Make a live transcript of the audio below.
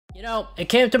You know, it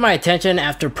came to my attention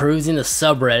after perusing the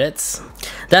subreddits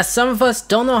that some of us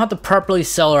don't know how to properly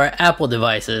sell our Apple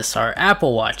devices, our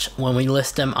Apple Watch, when we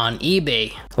list them on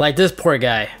eBay. Like this poor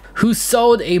guy, who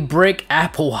sold a brick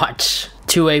Apple Watch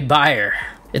to a buyer.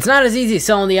 It's not as easy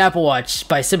selling the Apple Watch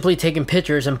by simply taking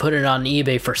pictures and putting it on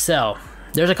eBay for sale.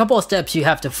 There's a couple of steps you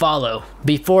have to follow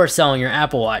before selling your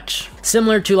Apple Watch.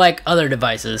 Similar to like other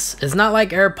devices. It's not like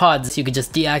AirPods, you could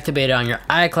just deactivate it on your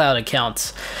iCloud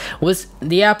accounts. With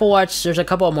the Apple Watch, there's a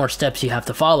couple more steps you have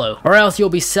to follow, or else you'll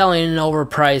be selling an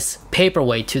overpriced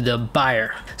paperweight to the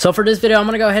buyer. So for this video, I'm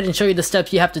going to go ahead and show you the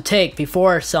steps you have to take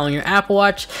before selling your Apple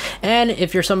Watch. And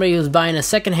if you're somebody who's buying a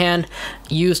secondhand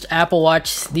used Apple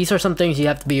Watch, these are some things you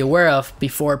have to be aware of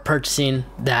before purchasing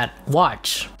that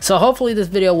watch. So hopefully this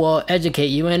video will educate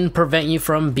you and prevent you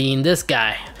from being this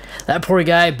guy. That poor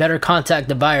guy better contact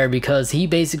the buyer because he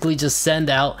basically just sent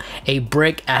out a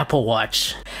brick Apple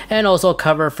Watch. And also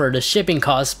cover for the shipping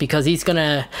costs because he's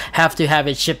gonna have to have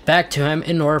it shipped back to him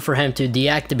in order for him to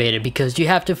deactivate it, because you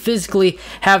have to physically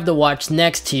have the watch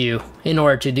next to you in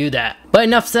order to do that. But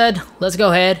enough said, let's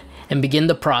go ahead and begin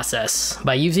the process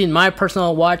by using my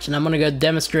personal watch, and I'm gonna go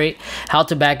demonstrate how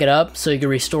to back it up so you can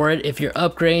restore it if you're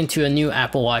upgrading to a new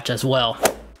Apple Watch as well.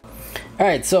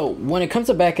 Alright, so when it comes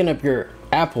to backing up your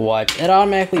Apple Watch, it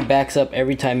automatically backs up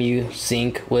every time you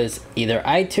sync with either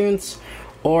iTunes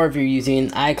or if you're using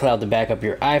iCloud to back up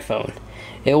your iPhone.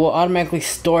 It will automatically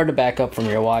store the backup from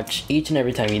your watch each and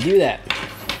every time you do that.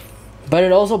 But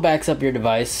it also backs up your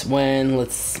device when,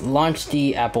 let's launch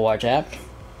the Apple Watch app.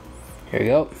 Here we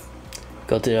go.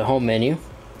 Go to the home menu.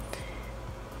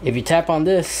 If you tap on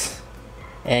this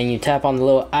and you tap on the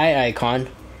little eye icon,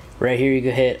 right here you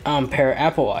can hit unpair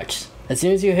Apple Watch. As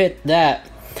soon as you hit that,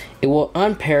 it will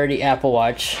unpair the Apple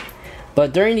Watch,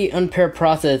 but during the unpair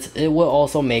process, it will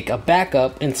also make a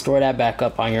backup and store that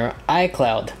backup on your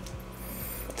iCloud.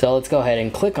 So let's go ahead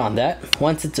and click on that.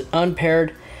 Once it's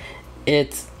unpaired,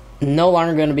 it's no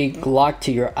longer going to be locked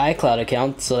to your iCloud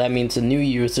account, so that means a new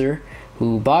user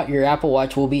who bought your Apple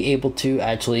Watch will be able to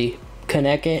actually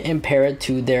connect it and pair it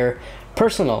to their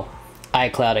personal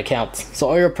iCloud accounts. So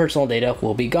all your personal data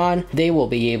will be gone. They will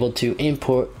be able to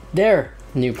import their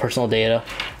new personal data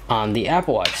on the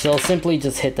Apple Watch. So simply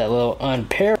just hit that little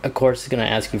unpair. Of course, it's going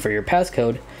to ask you for your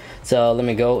passcode. So let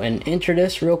me go and enter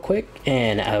this real quick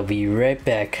and I'll be right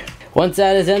back. Once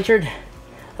that is entered,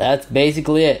 that's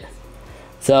basically it.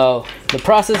 So the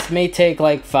process may take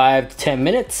like 5 to 10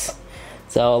 minutes.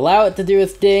 So allow it to do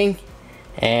its thing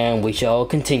and we shall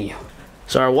continue.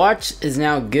 So our watch is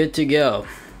now good to go.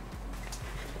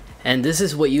 And this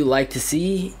is what you like to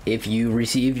see if you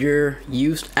receive your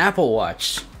used Apple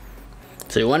Watch.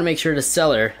 So you want to make sure the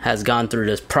seller has gone through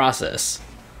this process,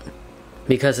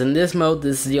 because in this mode,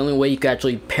 this is the only way you can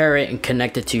actually pair it and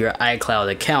connect it to your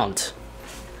iCloud account.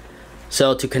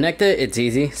 So to connect it, it's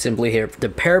easy. Simply hit the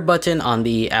pair button on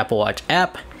the Apple Watch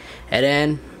app, and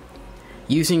then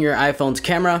using your iPhone's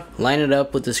camera, line it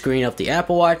up with the screen of the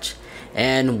Apple Watch,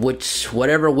 and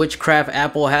whatever witchcraft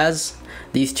Apple has,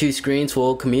 these two screens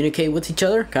will communicate with each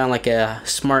other, kind of like a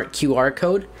smart QR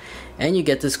code, and you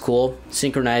get this cool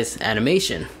synchronized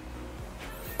animation.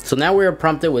 So now we are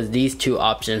prompted with these two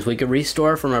options. We can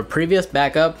restore from a previous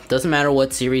backup. Doesn't matter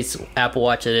what series Apple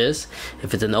Watch it is.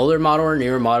 If it's an older model or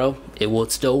newer model, it will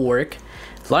still work.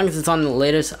 As long as it's on the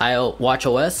latest Watch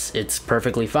OS, it's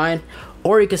perfectly fine.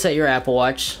 Or you can set your Apple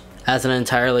Watch as an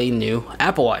entirely new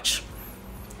Apple Watch,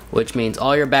 which means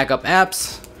all your backup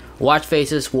apps, watch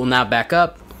faces will not back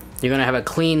up. You're going to have a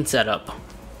clean setup.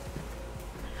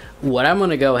 What I'm going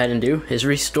to go ahead and do is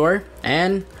restore,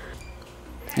 and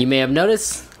you may have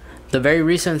noticed the very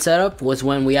recent setup was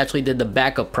when we actually did the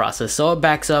backup process, so it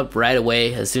backs up right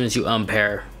away as soon as you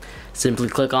unpair. Simply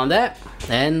click on that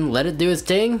and let it do its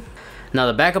thing. Now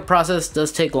the backup process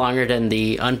does take longer than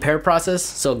the unpair process,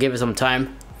 so give it some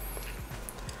time.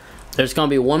 There's going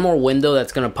to be one more window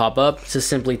that's going to pop up. Just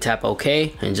simply tap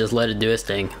OK and just let it do its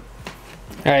thing.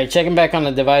 Alright, checking back on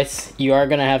the device, you are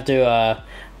going to have to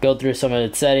go through some of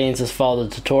its settings. Just follow the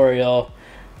tutorial.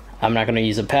 I'm not going to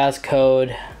use a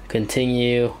passcode.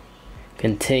 Continue,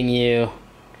 continue,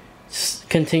 just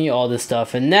continue all this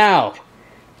stuff. And now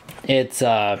it's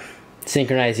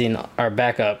synchronizing our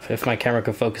backup, if my camera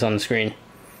could focus on the screen.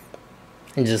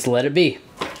 And just let it be.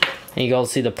 And you can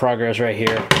also see the progress right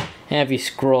here. And if you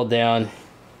scroll down,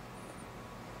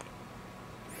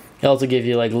 it also gives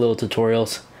you like little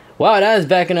tutorials. Wow, that is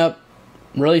backing up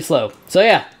really slow. So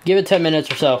yeah, give it 10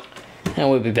 minutes or so and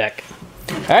we'll be back.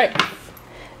 Alright,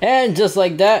 and just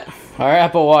like that, our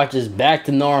Apple Watch is back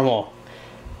to normal.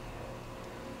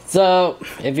 So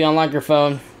if you unlock your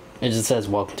phone, it just says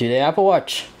welcome to the Apple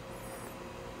Watch.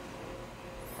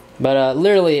 But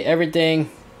literally everything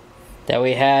that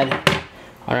we had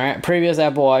on our previous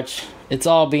Apple Watch, it's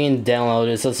all being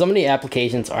downloaded. So some of the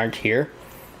applications aren't here.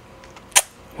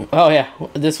 Oh yeah,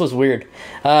 this was weird.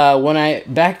 When I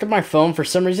backed up my phone, for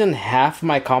some reason half of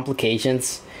my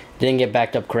complications didn't get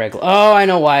backed up correctly. Oh, I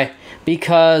know why.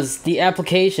 Because the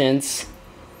applications,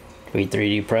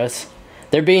 3D press,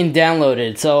 they're being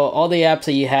downloaded. So all the apps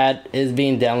that you had is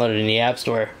being downloaded in the App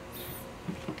Store.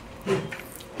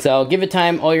 So give it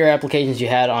time. All your applications you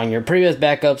had on your previous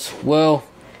backups will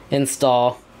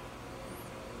install.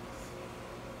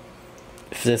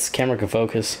 If this camera can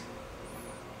focus.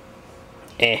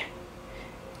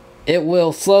 It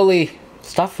will slowly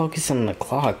stop focusing on the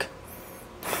clock.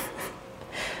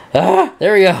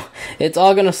 There we go. It's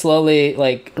all gonna slowly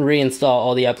like reinstall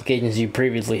all the applications you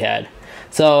previously had.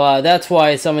 So that's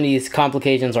why some of these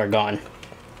complications are gone.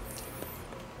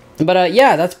 But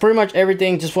yeah, that's pretty much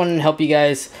everything. Just wanted to help you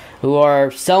guys who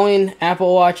are selling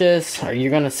Apple Watches, or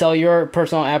you're gonna sell your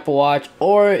personal Apple Watch,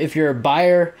 or if you're a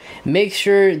buyer, make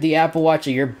sure the Apple Watch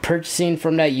that you're purchasing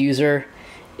from that user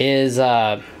is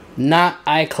not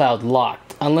iCloud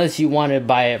locked, unless you want to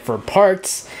buy it for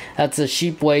parts. That's a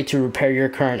cheap way to repair your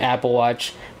current Apple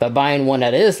Watch by buying one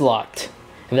that is locked,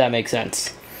 if that makes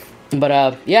sense.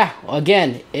 But yeah,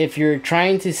 again, if you're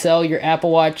trying to sell your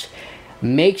Apple Watch,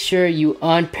 make sure you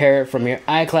unpair it from your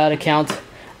iCloud account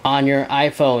on your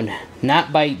iPhone,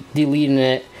 not by deleting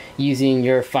it using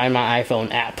your Find My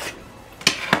iPhone app.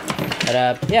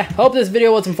 But yeah, hope this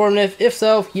video was informative. If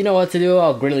so, you know what to do.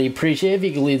 I'll greatly appreciate it if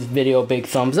you could leave this video a big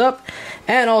thumbs up.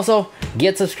 And also,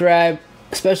 get subscribed,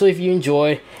 especially if you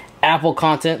enjoy Apple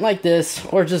content like this,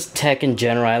 or just tech in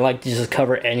general. I like to just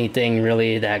cover anything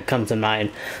really that comes to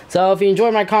mind. So if you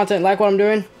enjoy my content, like what I'm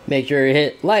doing, make sure you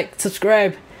hit like,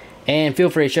 subscribe, and feel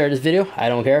free to share this video. I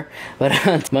don't care.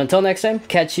 But until next time,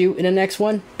 catch you in the next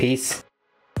one. Peace.